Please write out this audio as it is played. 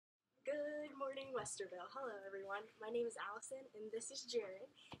morning, Westerville. Hello, everyone. My name is Allison, and this is Jared.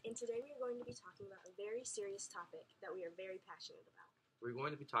 And today we are going to be talking about a very serious topic that we are very passionate about. We're going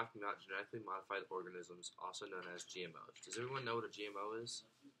to be talking about genetically modified organisms, also known as GMOs. Does everyone know what a GMO is?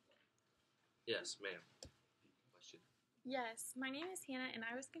 Yes, ma'am. Question. Yes, my name is Hannah, and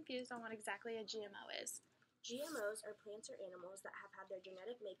I was confused on what exactly a GMO is. GMOs are plants or animals that have had their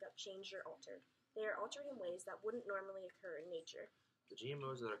genetic makeup changed or altered. They are altered in ways that wouldn't normally occur in nature. The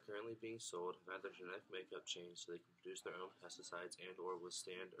GMOs that are currently being sold have had their genetic makeup changed so they can produce their own pesticides and or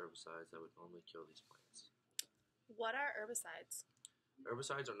withstand herbicides that would normally kill these plants. What are herbicides?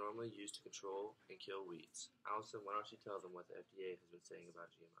 Herbicides are normally used to control and kill weeds. Allison, why don't you tell them what the FDA has been saying about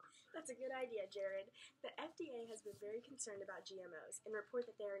GMOs? That's a good idea, Jared. The FDA has been very concerned about GMOs and report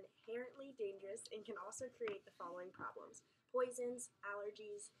that they are inherently dangerous and can also create the following problems: poisons,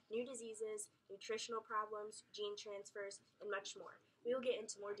 allergies, new diseases, nutritional problems, gene transfers, and much more. We will get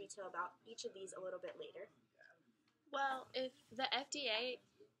into more detail about each of these a little bit later. Well, if the FDA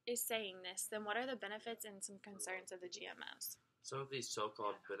is saying this, then what are the benefits and some concerns of the GMOs? Some of these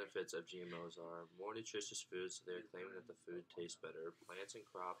so-called benefits of GMOs are more nutritious foods, so they're claiming that the food tastes better. Plants and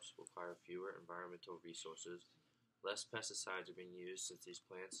crops require fewer environmental resources. Less pesticides are being used since these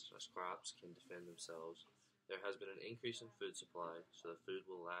plants and crops can defend themselves. There has been an increase in food supply, so the food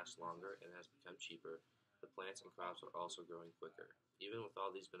will last longer and has become cheaper. The plants and crops are also growing quicker. Even with all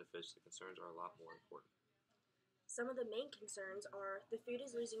these benefits, the concerns are a lot more important. Some of the main concerns are the food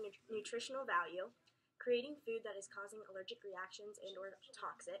is losing nutritional value, creating food that is causing allergic reactions and or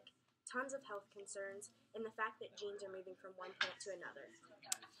toxic, tons of health concerns, and the fact that genes are moving from one plant to another.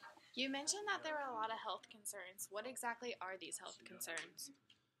 You mentioned that there are a lot of health concerns. What exactly are these health concerns?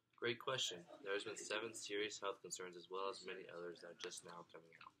 Great question. There has been 7 serious health concerns as well as many others that are just now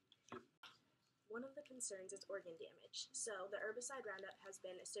coming out. One of the concerns is organ damage. So the herbicide Roundup has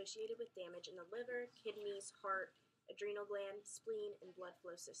been associated with damage in the liver, kidneys, heart, adrenal gland, spleen, and blood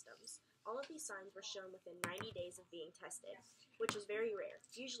flow systems. All of these signs were shown within 90 days of being tested, which is very rare.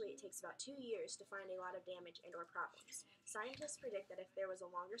 Usually it takes about 2 years to find a lot of damage and or problems. Scientists predict that if there was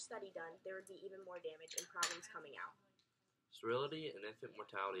a longer study done, there would be even more damage and problems coming out. Sterility and infant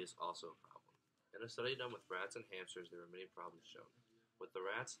mortality is also a problem. In a study done with rats and hamsters, there were many problems shown. With the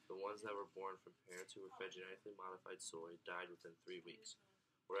rats, the ones that were born from parents who were fed genetically modified soy died within 3 weeks,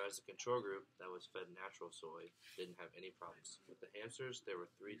 whereas the control group that was fed natural soy didn't have any problems. With the hamsters, there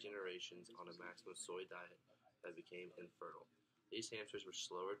were 3 generations on a maximum soy diet that became infertile. These hamsters were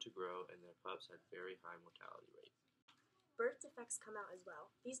slower to grow and their pups had very high mortality rate. Birth defects come out as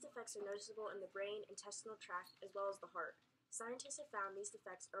well. These defects are noticeable in the brain, intestinal tract, as well as the heart. Scientists have found these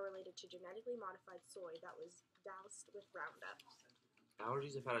defects are related to genetically modified soy that was doused with Roundup.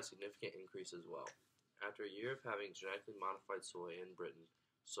 Allergies have had a significant increase as well. After a year of having genetically modified soy in Britain,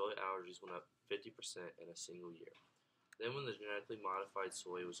 soy allergies went up 50% in a single year. Then when the genetically modified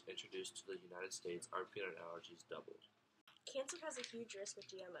soy was introduced to the United States, our peanut allergies doubled. Cancer has a huge risk with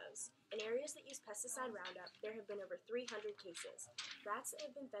GMOs. In areas that use pesticide Roundup, there have been over 300 cases. Rats that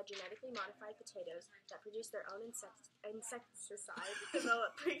have been fed genetically modified potatoes that produce their own insecticide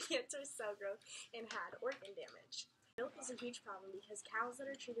developed precancerous cell growth and had organ damage. Milk is a huge problem because cows that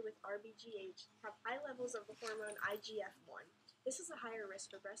are treated with RBGH have high levels of the hormone IGF-1. This is a higher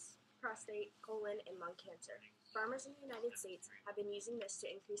risk for breast, prostate, colon, and lung cancer. Farmers in the United States have been using this to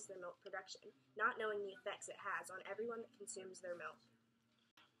increase their milk production, not knowing the effects it has on everyone that consumes their milk.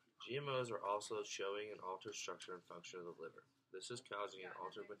 GMOs are also showing an altered structure and function of the liver. This is causing an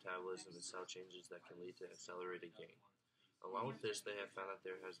altered metabolism and cell changes that can lead to accelerated gain. Along with this, they have found that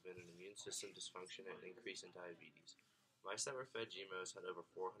there has been an immune system dysfunction and an increase in diabetes. Mice that were fed GMOs had over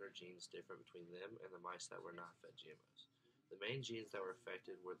 400 genes different between them and the mice that were not fed GMOs. The main genes that were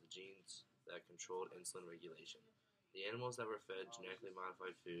affected were the genes that controlled insulin regulation. The animals that were fed genetically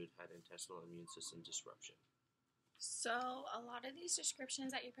modified food had intestinal immune system disruption. So, a lot of these descriptions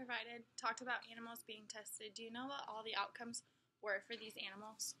that you provided talked about animals being tested. Do you know what all the outcomes were for these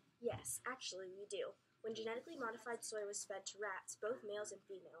animals? Yes, actually we do. When genetically modified soy was fed to rats, both males and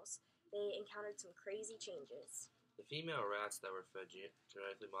females, they encountered some crazy changes. The female rats that were fed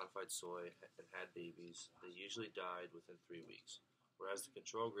genetically modified soy and had babies, they usually died within 3 weeks, whereas the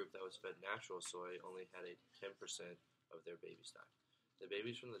control group that was fed natural soy only had 10% of their babies die. The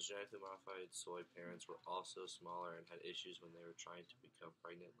babies from the genetically modified soy parents were also smaller and had issues when they were trying to become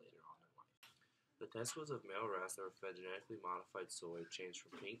pregnant later on in life. The testicles of male rats that were fed genetically modified soy changed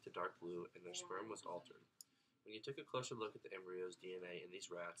from pink to dark blue and their sperm was altered. When you took a closer look at the embryo's DNA in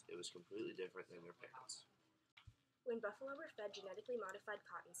these rats, it was completely different than their parents. When buffalo were fed genetically modified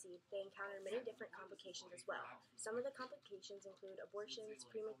cottonseed, they encountered many different complications as well. Some of the complications include abortions,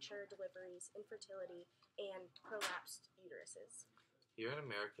 premature deliveries, infertility, and prolapsed uteruses. Here in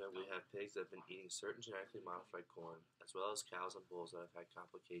America, we have pigs that have been eating certain genetically modified corn, as well as cows and bulls that have had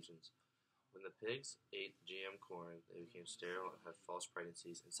complications. When the pigs ate GM corn, they became sterile and had false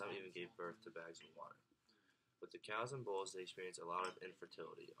pregnancies, and some even gave birth to bags of water. With the cows and bulls, they experience a lot of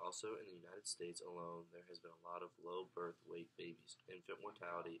infertility. Also, in the United States alone, there has been a lot of low birth weight babies, infant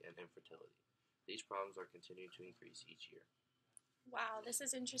mortality, and infertility. These problems are continuing to increase each year. Wow, this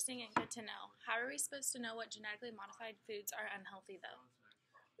is interesting and good to know. How are we supposed to know what genetically modified foods are unhealthy, though?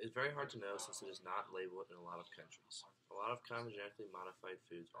 It's very hard to know since it is not labeled in a lot of countries. A lot of common genetically modified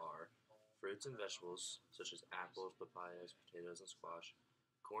foods are fruits and vegetables, such as apples, papayas, potatoes, and squash,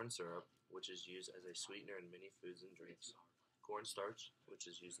 corn syrup, which is used as a sweetener in many foods and drinks, cornstarch, which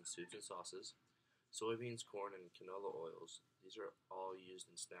is used in soups and sauces, soybeans, corn, and canola oils. These are all used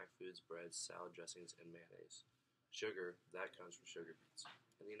in snack foods, breads, salad dressings, and mayonnaise. Sugar, that comes from sugar beets.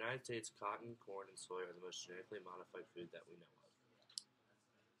 In the United States, cotton, corn, and soy are the most genetically modified food that we know of.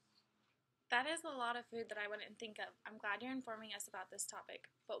 That is a lot of food that I wouldn't think of. I'm glad you're informing us about this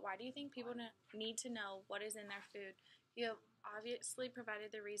topic, but why do you think people need to know what is in their food? You have obviously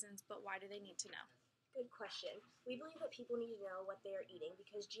provided the reasons, but why do they need to know? Good question. We believe that people need to know what they are eating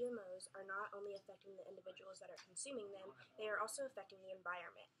because GMOs are not only affecting the individuals that are consuming them, they are also affecting the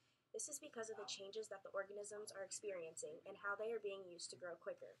environment. This is because of the changes that the organisms are experiencing and how they are being used to grow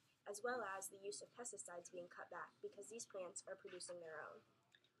quicker, as well as the use of pesticides being cut back because these plants are producing their own.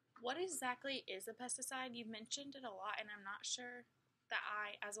 What exactly is a pesticide? You've mentioned it a lot, and I'm not sure that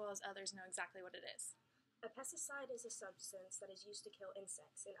I, as well as others, know exactly what it is. A pesticide is a substance that is used to kill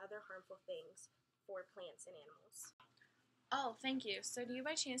insects and other harmful things for plants and animals. Oh, thank you. So do you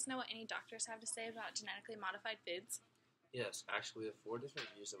by chance know what any doctors have to say about genetically modified foods? Yes, actually, we have 4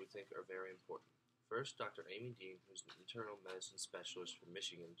 different views that we think are very important. First, Dr. Amy Dean, who's an internal medicine specialist from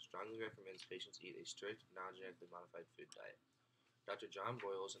Michigan, strongly recommends patients eat a strict, non-genetically modified food diet. Dr. John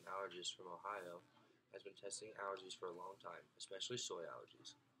Boyles, an allergist from Ohio, has been testing allergies for a long time, especially soy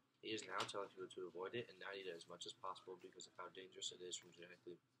allergies. He is now telling people to avoid it and not eat it as much as possible because of how dangerous it is from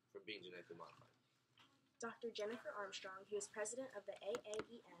being genetically modified. Dr. Jennifer Armstrong, who is president of the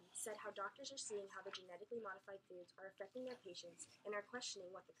AAEM, said how doctors are seeing how the genetically modified foods are affecting their patients and are questioning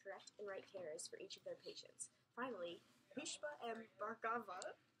what the correct and right care is for each of their patients. Finally, Pushpa M.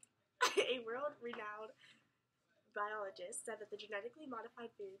 Bhargava, a world-renowned biologist, said that the genetically modified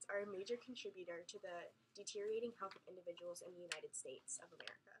foods are a major contributor to the deteriorating health of individuals in the United States of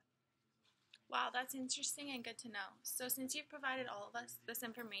America. Wow, that's interesting and good to know. So since you've provided all of us this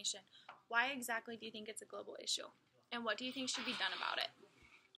information, why exactly do you think it's a global issue? And what do you think should be done about it?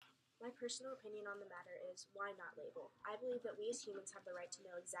 My personal opinion on the matter is, why not label? I believe that we as humans have the right to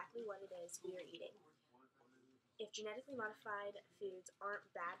know exactly what it is we are eating. If genetically modified foods aren't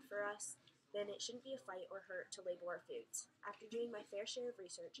bad for us, then it shouldn't be a fight or hurt to label our foods. After doing my fair share of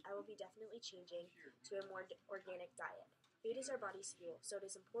research, I will be definitely changing to a more organic diet. Food is our body's fuel, so it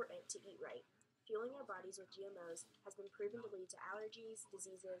is important to eat right. Fueling our bodies with GMOs has been proven to lead to allergies,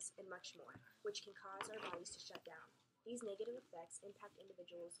 diseases, and much more, which can cause our bodies to shut down. These negative effects impact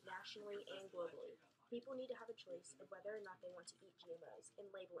individuals nationally and globally. People need to have a choice of whether or not they want to eat GMOs, and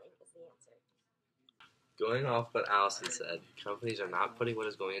labeling is the answer. Going off what Allison said, companies are not putting what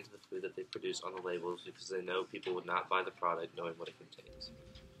is going into the food that they produce on the labels because they know people would not buy the product knowing what it contains.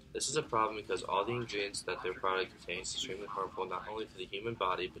 This is a problem because all the ingredients that their product contains is extremely harmful not only to the human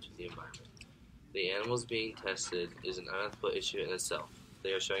body but to the environment. The animals being tested is an unethical issue in itself.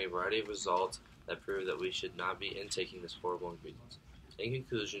 They are showing a variety of results that prove that we should not be intaking this horrible ingredients. In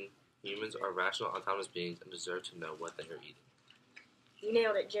conclusion, humans are rational, autonomous beings and deserve to know what they are eating. You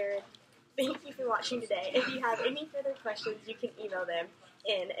nailed it, Jared. Thank you for watching today. If you have any further questions, you can email them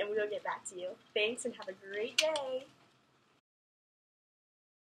in and we will get back to you. Thanks and have a great day.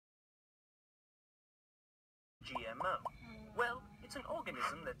 GMO. Well, it's an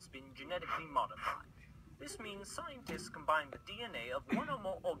organism that's been genetically modified. This means scientists combine the DNA of one or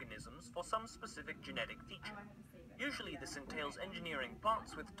more organisms for some specific genetic feature. Usually this entails engineering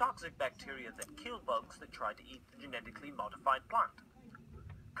plants with toxic bacteria that kill bugs that try to eat the genetically modified plant.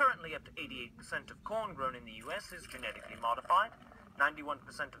 Currently, up to 88% of corn grown in the US is genetically modified, 91%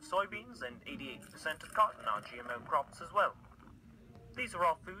 of soybeans and 88% of cotton are GMO crops as well. These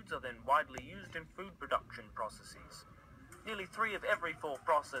raw foods are then widely used in food production processes. Nearly 3 of every 4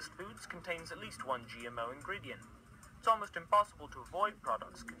 processed foods contains at least one GMO ingredient. It's almost impossible to avoid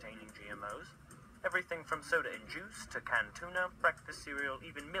products containing GMOs. Everything from soda and juice to canned tuna, breakfast cereal,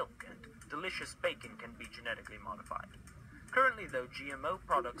 even milk and delicious bacon can be genetically modified. Currently, though, GMO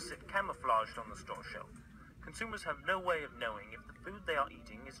products sit camouflaged on the store shelf. Consumers have no way of knowing if the food they are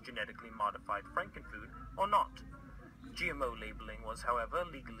eating is genetically modified frankenfood or not. If GMO labeling was, however,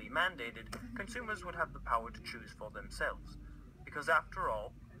 legally mandated, consumers would have the power to choose for themselves. Because after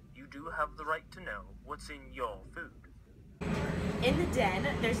all, you do have the right to know what's in your food. In the den,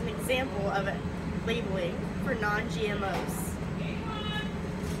 there's an example of labeling for non-GMOs.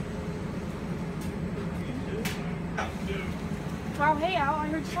 Wow, hey Al, I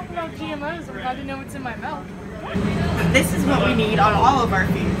heard you talking about GMOs. I'm glad to know what's in my milk. This is what we need on all of our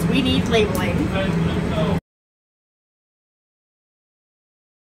foods. We need labeling.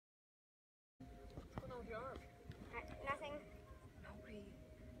 Nothing. Nobody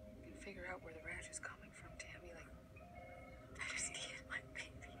can figure out where the rash is coming from, Tammy. Like, I just need my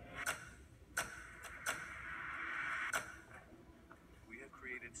baby. We have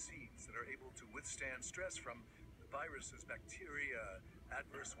created seeds that are able to withstand stress from viruses, bacteria,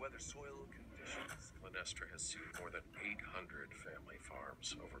 adverse weather, soil conditions. Lenestra has sued more than 800 family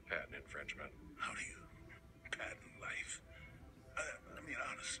farms over patent infringement. How do you patent life? I mean,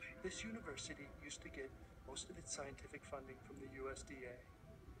 honestly. This university used to get most of its scientific funding from the USDA.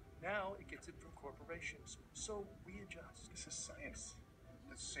 Now it gets it from corporations, so we adjust. This is science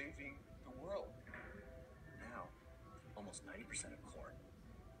that's saving the world. Now, almost 90% of corn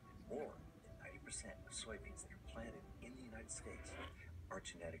and more than 90% of soybeans that are planted in the United States are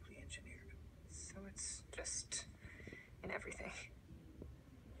genetically engineered. So it's just in everything.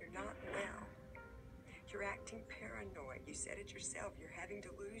 You're not well. You're acting paranoid. You said it yourself. You're having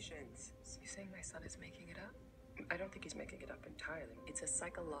delusions. So you saying my son is making it up? I don't think he's making it up entirely. It's a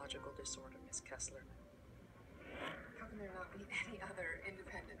psychological disorder, Miss Kessler. How can there not be any other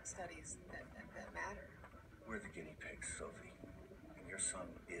independent studies that matter? We're the guinea pigs, Sophie, and your son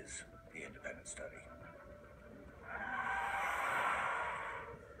is the independent study.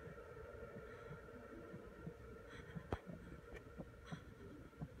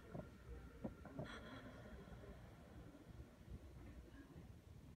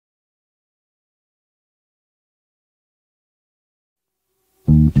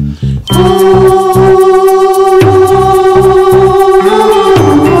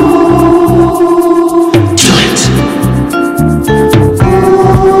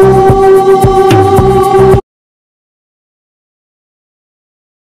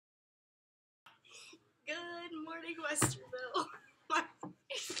 Good morning, Westerville.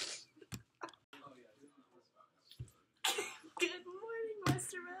 Good morning,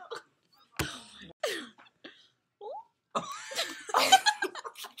 Westerville.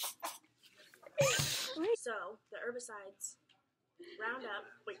 So, the herbicides Roundup,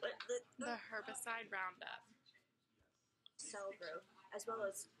 The herbicide Roundup. cell growth, as well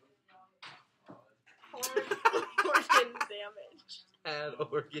as organ damage. Had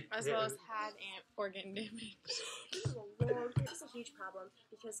organ As well as had organ damage. This is a huge problem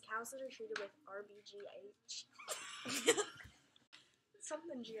because cows that are treated with RBGH,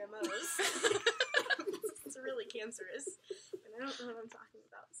 something GMOs, it's really cancerous, and I don't know what I'm talking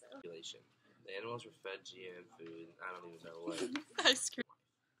about. So the animals were fed GM food. I don't even know what. Ice cream.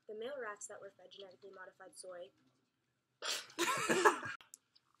 the male rats that were fed genetically modified soy.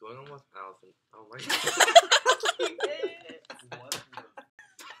 Going on with elephant. Oh my god.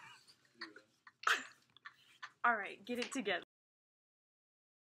 Alright, get it together.